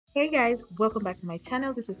Hey guys, welcome back to my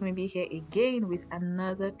channel. This is Funmibi here again with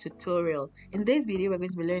another tutorial. In today's video, we're going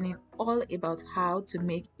to be learning all about how to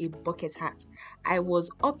make a bucket hat. I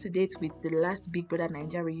was up to date with the last Big Brother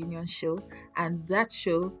Naija reunion show, and that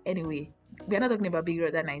show, anyway, we are not talking about Big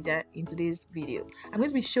Brother Naija in today's video. I'm going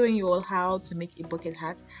to be showing you all how to make a bucket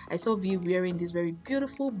hat. I saw V wearing this very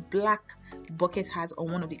beautiful black bucket hat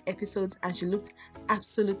on one of the episodes, and she looked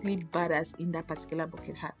absolutely badass in that particular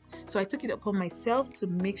bucket hat. So I took it upon myself to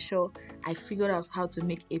make sure I figured out how to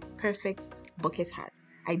make a perfect bucket hat.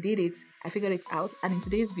 I did it, I figured it out, and in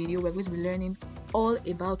today's video we're going to be learning all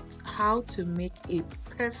about how to make a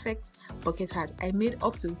perfect bucket hat. I made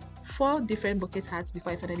up to 4 different bucket hats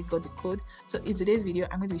before I finally got the code. So in today's video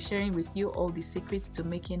I'm going to be sharing with you all the secrets to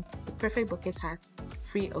making a perfect bucket hat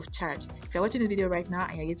free of charge. If you're watching this video right now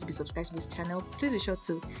and you're yet to be subscribed to this channel, please be sure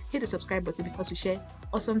to hit the subscribe button because we share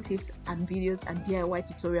awesome tips and videos and DIY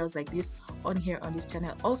tutorials like this on here on this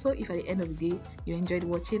channel. Also, if at the end of the day you enjoyed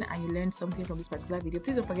watching and you learned something from this particular video,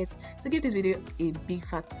 please don't forget to give this video a big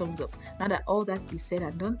fat thumbs up. Now that all that is said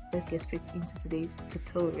and done, let's get straight into today's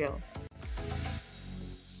tutorial.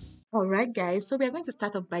 Alright guys, so we are going to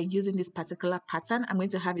start off by using this particular pattern. I'm going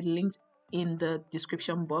to have it linked in the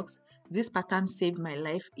description box. This pattern saved my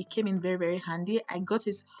life. It came in very handy. I got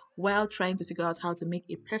it while trying to figure out how to make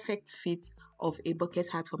a perfect fit of a bucket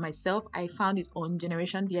hat for myself. I found it on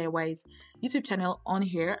Generation DIY's YouTube channel on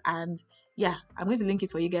here, and yeah, I'm going to link it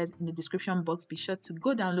for you guys in the description box. Be sure to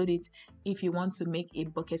go download it if you want to make a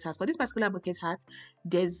bucket hat. For this particular bucket hat,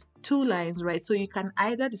 there's 2 lines, right? So you can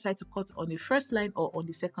either decide to cut on the first line or on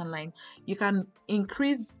the second line. You can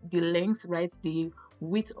increase the length, right, the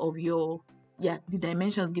width of your the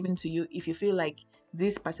dimensions given to you if you feel like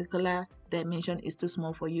this particular dimension is too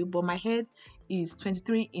small for you. But my head is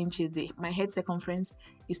 23 inches, my head circumference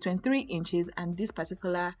is 23 inches, and this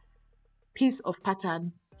particular piece of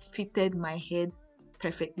pattern fitted my head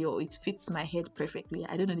perfectly, or it fits my head perfectly.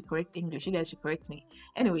 I don't know the correct English, you guys should correct me.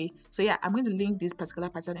 Anyway, so yeah, I'm going to link this particular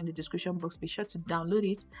pattern in the description box. Be sure to download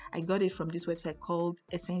it. I got it from this website called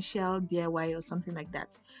Essential DIY or something like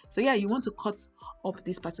that. So yeah, you want to cut up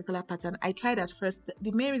this particular pattern. I tried at first.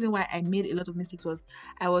 The main reason why I made a lot of mistakes was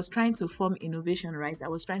I was trying to form innovation, right? I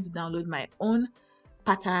was trying to download my own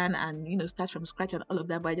pattern and start from scratch and all of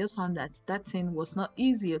that, but I just found that that thing was not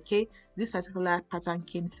easy. Okay, this particular pattern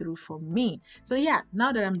came through for me. So yeah,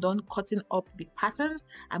 now that I'm done cutting up the patterns,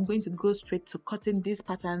 I'm going to go straight to cutting these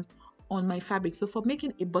patterns on my fabric. So for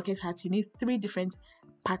making a bucket hat, you need 3 different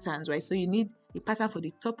patterns, right? So you need a pattern for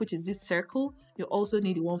the top, which is this circle. You also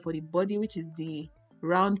need one for the body, which is the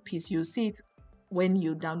round piece. You'll see it when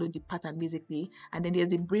you download the pattern basically, and then there's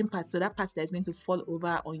the brim part. So that part that is going to fall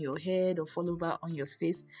over on your head or fall over on your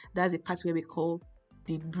face, that's the part where we call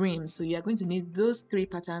the brim. So you are going to need those 3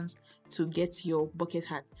 patterns to get your bucket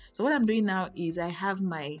hat. So what I'm doing now is I have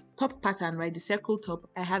my top pattern, right, the circle top.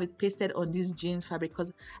 I have it pasted on this jeans fabric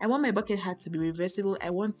because I want my bucket hat to be reversible. I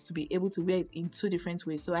want to be able to wear it in 2 different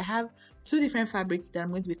ways. So I have 2 different fabrics that I'm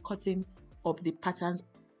going to be cutting up the patterns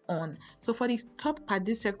on. So for the top part,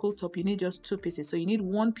 this circle top, you need just 2 pieces. So you need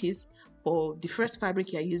 1 piece for the first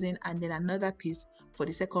fabric you're using, and then another piece for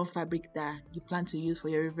the second fabric that you plan to use for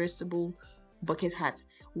your reversible bucket hat.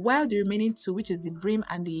 While the remaining 2, which is the brim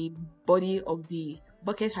and the body of the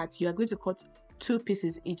bucket hat, you are going to cut 2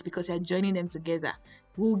 pieces each because you're joining them together.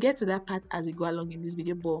 We'll get to that part as we go along in this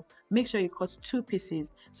video, but make sure you cut 2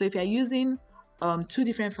 pieces. So if you're using 2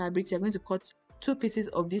 different fabrics, you're going to cut 2 pieces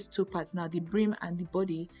of these 2 parts. Now the brim and the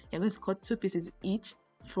body, you're going to cut 2 pieces each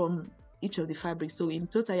from each of the fabrics. So in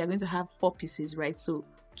total you're going to have 4 pieces, right? So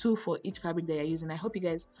 2 for each fabric that you're using. I hope you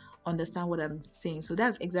guys understand what I'm saying. So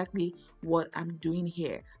that's exactly what I'm doing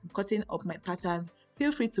here. I'm cutting up my patterns.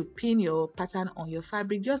 Feel free to pin your pattern on your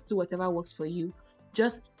fabric. Just do whatever works for you.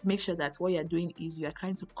 Just make sure that what you're doing is you are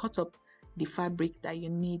trying to cut up the fabric that you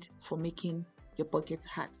need for making your bucket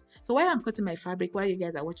hat. So while I'm cutting my fabric, while you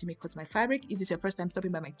guys are watching me cut my fabric, if this is your first time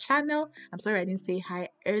stopping by my channel, I'm sorry I didn't say hi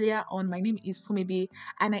earlier on. My name is Funmibi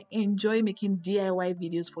and I enjoy making DIY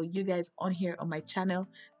videos for you guys on here on my channel.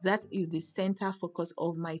 That is the center focus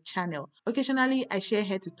of my channel. Occasionally I share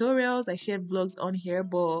hair tutorials, I share vlogs on here,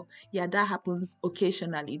 but yeah, that happens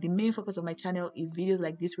occasionally. The main focus of my channel is videos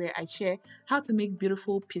like this where I share how to make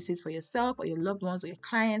beautiful pieces for yourself or your loved ones or your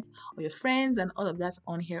clients or your friends and all of that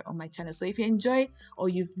on here on my channel. So if you enjoy or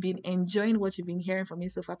you've been enjoying what you've been hearing from me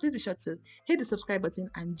so far, please be sure to hit the subscribe button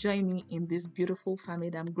and join me in this beautiful family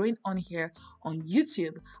that I'm growing on here on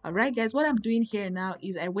YouTube. Alright guys, what I'm doing here now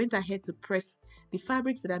is I went ahead to press the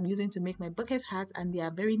fabrics that I'm using to make my bucket hat, and they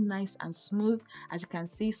are very nice and smooth as you can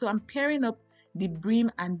see. So I'm pairing up the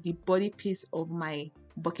brim and the body piece of my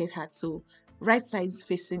bucket hat. So right sides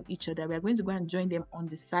facing each other. We are going to go and join them on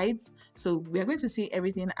the sides. So we are going to see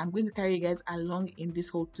everything. I'm going to carry you guys along in this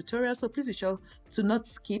whole tutorial, so please be sure to not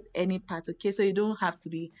skip any part, okay? So you don't have to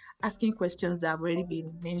be asking questions that have already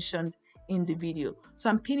been mentioned in the video. So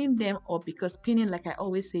I'm pinning them up because pinning, like I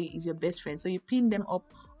always say, is your best friend. So you pin them up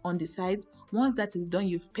on the sides. Once that is done,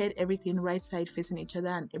 you've paired everything right side facing each other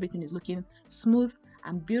and everything is looking smooth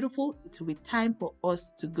and beautiful. It will be time for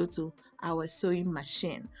us to go to our sewing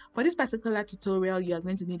machine. For this particular tutorial, you are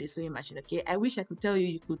going to need a sewing machine, okay? I wish I could tell you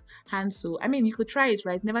you could hand sew. I mean, you could try it,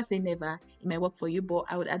 right? Never say never. It might work for you, but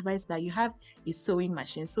I would advise that you have a sewing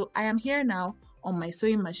machine. So I am here now on my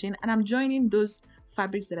sewing machine and I'm joining those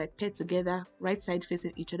fabrics that I paired together right side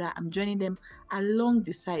facing each other. I'm joining them along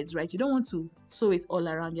the sides, right? You don't want to sew it all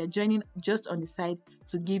around. You're joining just on the side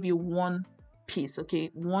to give you one piece,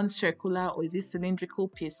 okay? One circular, or is it cylindrical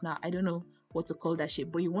piece? Now I don't know what to call that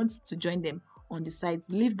shape, but you want to join them on the sides.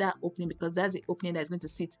 Leave that opening because that's the opening that's going to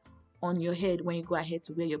sit on your head when you go ahead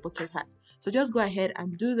to wear your bucket hat. So just go ahead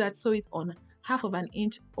and do that. Sew it on half of an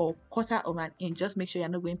inch or quarter of an inch. Just make sure you're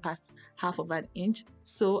not going past half of an inch.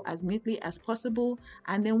 Sew as neatly as possible,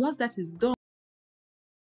 and then once that is done,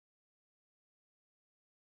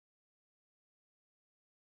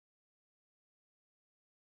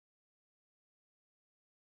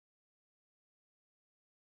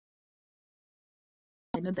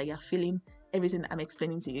 I know that you're feeling everything I'm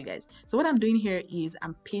explaining to you guys. So what I'm doing here is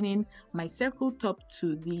I'm pinning my circle top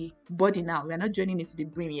to the body now. We're not joining it to the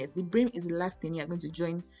brim yet. The brim is the last thing you're going to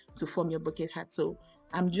join to form your bucket hat. So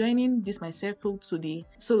I'm joining this, my circle, to the,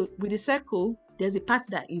 so with the circle, there's a part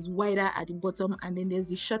that is wider at the bottom and then there's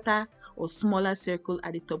the shorter or smaller circle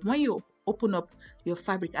at the top. When you open up your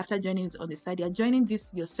fabric after joining it on the side, you're joining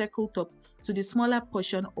this, your circle top, to the smaller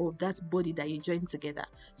portion of that body that you join together.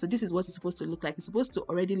 So this is what it's supposed to look like. It's supposed to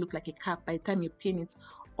already look like a cap by the time you pin it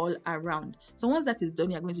all around. So once that is done,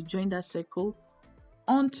 you're going to join that circle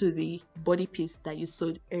onto the body piece that you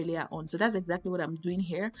sewed earlier on. So that's exactly what I'm doing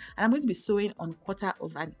here, and I'm going to be sewing on quarter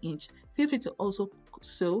of an inch. Feel free to also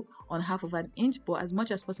sew on half of an inch, but as much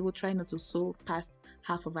as possible try not to sew past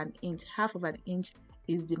half of an inch. Half of an inch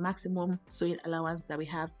is the maximum sewing allowance that we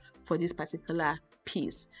have for this particular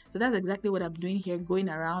piece. So that's exactly what I'm doing here, going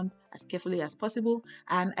around as carefully as possible.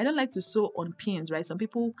 And I don't like to sew on pins, right? Some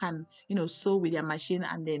people can, you know, sew with their machine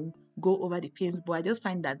and then go over the pins, but I just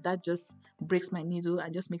find that that just breaks my needle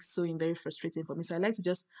and just makes sewing very frustrating for me. So I like to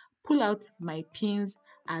just pull out my pins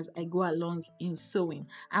as I go along in sewing.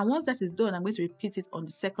 And once that is done, I'm going to repeat it on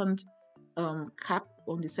the second cap,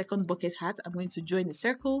 on the second bucket hat. I'm going to join the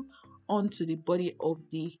circle onto the body of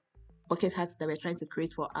the bucket hats that we're trying to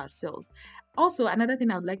create for ourselves. Also, another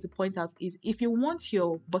thing I would like to point out is if you want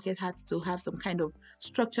your bucket hats to have some kind of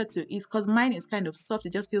structure to it, because mine is kind of soft,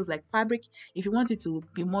 it just feels like fabric. If you want it to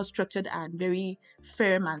be more structured and very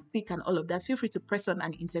firm and thick and all of that, feel free to press on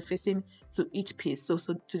an interfacing to each piece. So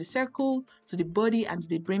to the circle, to the body, and to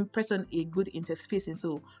the brim, press on a good interfacing.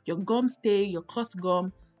 So your gum stay, your cloth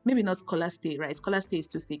gum, maybe not color stay, right? Color stay is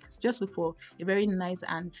too thick. So just look for a very nice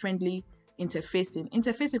and friendly interfacing.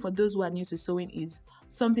 Interfacing, for those who are new to sewing, is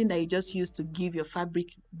something that you just use to give your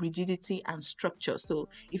fabric rigidity and structure. So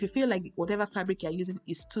if you feel like whatever fabric you're using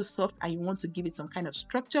is too soft and you want to give it some kind of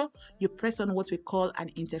structure, you press on what we call an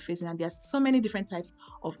interfacing. And there's so many different types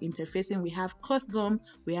of interfacing. We have cloth gum,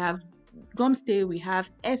 we have gum stay, we have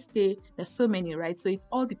stay. There's so many, right? So it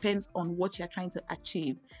all depends on what you're trying to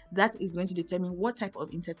achieve. That is going to determine what type of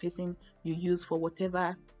interfacing you use for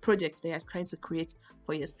whatever projects that you're trying to create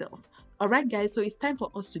for yourself. All right, guys, so it's time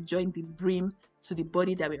for us to join the brim to the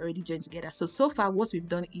body that we already joined together. So far what we've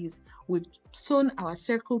done is we've sewn our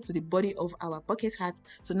circle to the body of our bucket hat.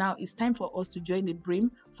 So now it's time for us to join the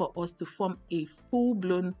brim for us to form a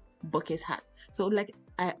full-blown bucket hat. So like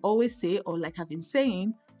I always say, or like I've been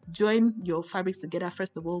saying, join your fabrics together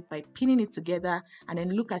first of all by pinning it together, and then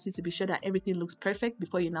look at it to be sure that everything looks perfect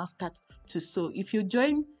before you now start to sew. If you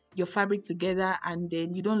join your fabric together and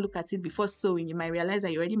then you don't look at it before sewing, you might realize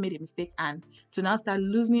that you already made a mistake, and to now start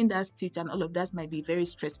loosening that stitch and all of that might be very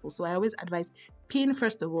stressful. So I always advise pin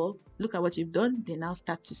first of all, look at what you've done, then now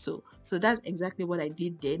start to sew. So that's exactly what I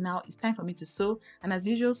did there. Now it's time for me to sew, and as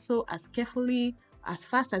usual, sew as carefully, as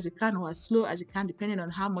fast as you can, or as slow as you can, depending on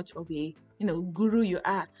how much of a guru you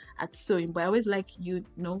are at sewing. But I always like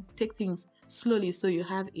take things slowly so you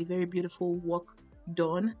have a very beautiful work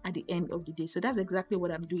done at the end of the day. So that's exactly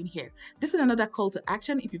what I'm doing here. This is another call to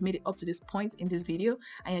action. If you've made it up to this point in this video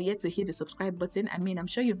and you're yet to hit the subscribe button, I mean, I'm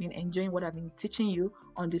sure you've been enjoying what I've been teaching you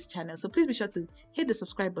on this channel. So please be sure to hit the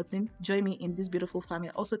subscribe button, join me in this beautiful family.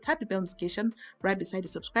 Also tap the bell notification right beside the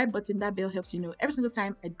subscribe button. That bell helps you know every single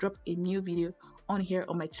time I drop a new video on here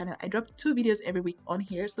on my channel. I drop 2 videos every week on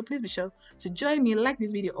here, so please be sure to join me. Like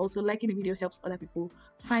this video. Also, liking the video helps other people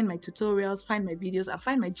find my tutorials, find my videos, and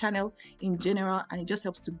find my channel in general, and it just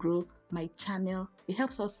helps to grow my channel. It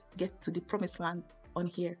helps us get to the promised land on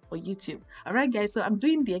here on YouTube. All right guys, so I'm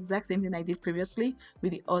doing the exact same thing I did previously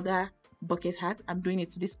with the other bucket hat. I'm doing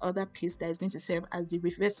it to this other piece that is going to serve as the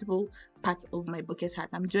reversible part of my bucket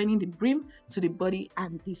hat. I'm joining the brim to the body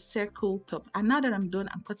and the circle top, and now that I'm done,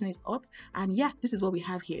 I'm cutting it up, and yeah, this is what we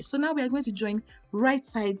have here. So now we are going to join right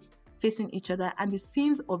sides facing each other, and the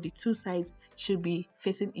seams of the 2 sides should be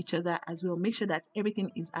facing each other as well. Make sure that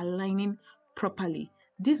everything is aligning properly.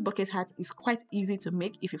 This bucket hat is quite easy to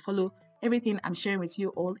make if you follow everything I'm sharing with you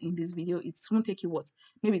all in this video. It won't take you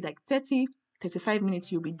maybe like 35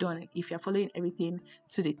 minutes. You'll be done if you're following everything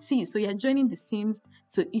to the T. So you're joining the seams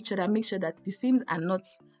to each other. Make sure that the seams are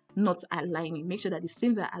not aligning. Make sure that the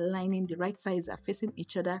seams are aligning, the right sides are facing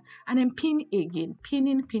each other, and then pin again.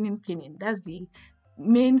 Pinning. That's the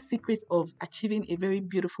main secret of achieving a very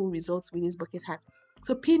beautiful result with this bucket hat.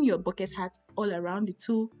 So pin your bucket hat all around the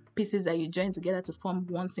 2 pieces that you join together to form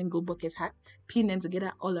one single bucket hat. Pin them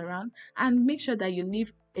together all around, and make sure that you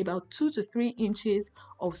leave about 2 to 3 inches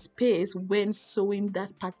of space when sewing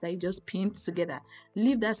that part that you just pinned together.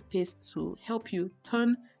 Leave that space to help you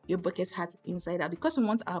turn your bucket hat inside out, because we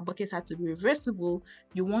want our bucket hat to be reversible.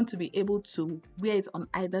 You want to be able to wear it on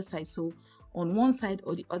either side, so on one side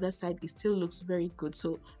or the other side it still looks very good.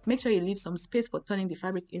 So make sure you leave some space for turning the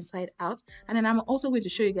fabric inside out, and then I'm also going to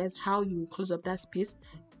show you guys how you close up that space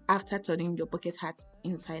after turning your bucket hat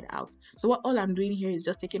inside out. So all I'm doing here is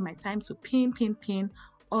just taking my time to pin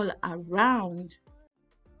all around.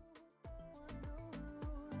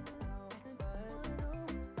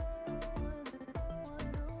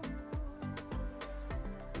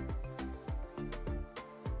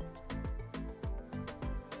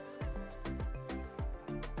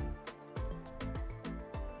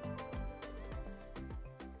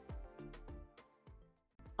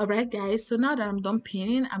 Alright guys, so now that I'm done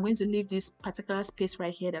pinning, I'm going to leave this particular space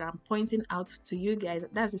right here that I'm pointing out to you guys.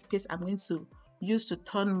 That's the space I'm going to use to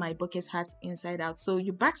turn my bucket hat inside out. So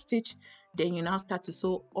you backstitch, then you now start to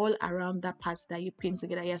sew all around that part that you pin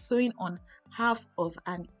together. You're sewing on 1/2 of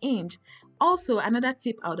an inch. Also, another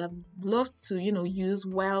tip I would have loved to use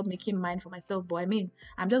while making mine for myself, but I'm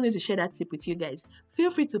just going to share that tip with you guys. Feel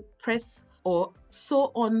free to press or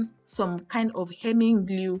sew on some kind of hemming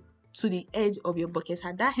glue to the edge of your bucket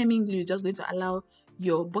hat. That hemming glue is just going to allow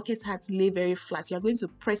your bucket hat to lay very flat. You're going to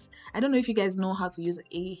press, I don't know if you guys know how to use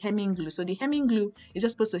a hemming glue. So the hemming glue is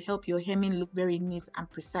just supposed to help your hemming look very neat and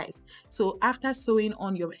precise. So after sewing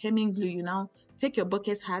on your hemming glue, you now take your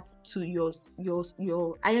bucket hat to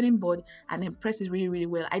your ironing board and then press it really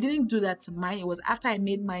well. I didn't do that to mine. It was after I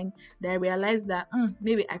made mine that I realized that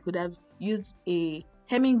maybe I could have used a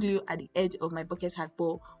hemming glue at the edge of my bucket hat.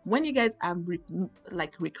 But when you guys are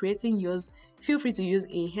recreating yours, feel free to use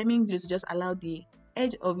a hemming glue to just allow the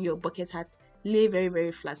edge of your bucket hat lay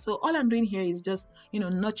very flat. So all I'm doing here is just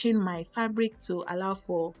notching my fabric to allow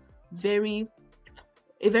for a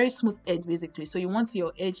very smooth edge basically. So you want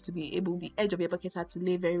your edge to be able, the edge of your bucket hat to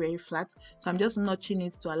lay very flat. So I'm just notching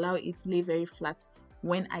it to allow it to lay very flat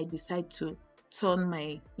when I decide to turn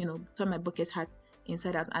my bucket hat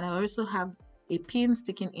inside out. And I also have a pin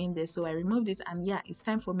sticking in there, so I removed it, and yeah, it's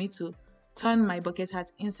time for me to turn my bucket hat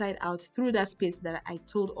inside out through that space that I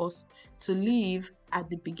told us to leave at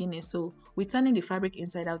the beginning. So with turning the fabric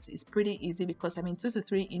inside out is pretty easy, because 2 to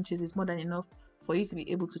 3 inches is more than enough for you to be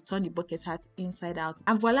able to turn the bucket hat inside out.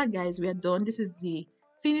 And voila guys, we are done. This is the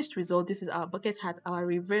finished result. This is our bucket hat, our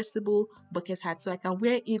reversible bucket hat. So I can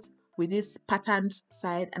wear it with this patterned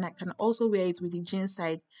side, and I can also wear it with the jean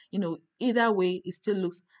side. Either way it still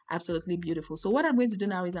looks absolutely beautiful. So what I'm going to do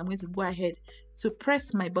now is I'm going to go ahead to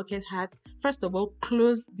press my bucket hat. First of all,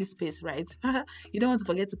 close the space, right? You don't want to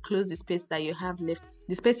forget to close the space that you have left,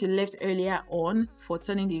 the space you left earlier on for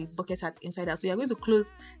turning the bucket hat inside out. So you're going to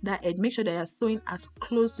close that edge. Make sure that you're sewing as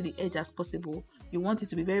close to the edge as possible. You want it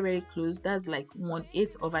to be very close. That's like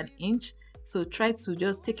 1/8 of an inch. So try to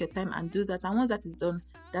just take your time and do that, and once that is done,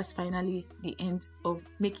 that's finally the end of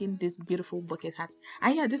making this beautiful bucket hat.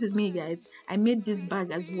 And yeah, this is me guys. I made this bag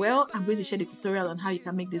as well. I'm going to share the tutorial on how you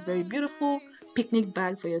can make this very beautiful picnic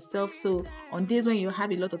bag for yourself. So on days when you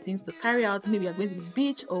have a lot of things to carry out, maybe you're going to the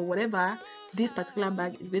beach or whatever, this particular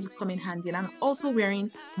bag is going to come in handy. And I'm also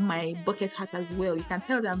wearing my bucket hat as well. You can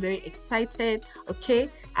tell that I'm very excited. Okay,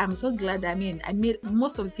 I'm so glad that I made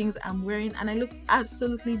most of the things I'm wearing and I look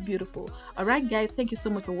absolutely beautiful. Alright guys, thank you so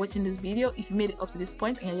much for watching this video. If you made it up to this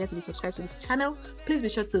point and you're yet to be subscribed to this channel, please be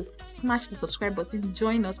sure to smash the subscribe button,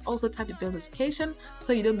 join us, also tap the bell notification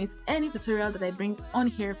so you don't miss any tutorial that I bring on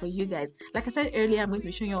here for you guys. Like I said earlier, I'm going to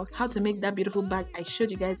be showing you how to make that beautiful bag I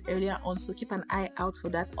showed you guys earlier on, so keep an eye out for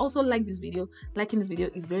that. Also like this video. Liking this video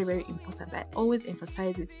is very, very important. I always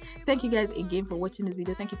emphasize it. Thank you guys again for watching this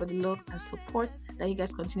video. Thank you for the love and support that you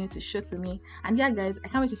guys continue to show to me. And yeah guys, I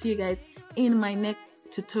can't wait to see you guys in my next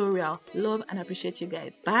tutorial. Love and appreciate you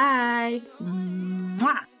guys. Bye.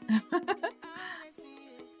 Mwah.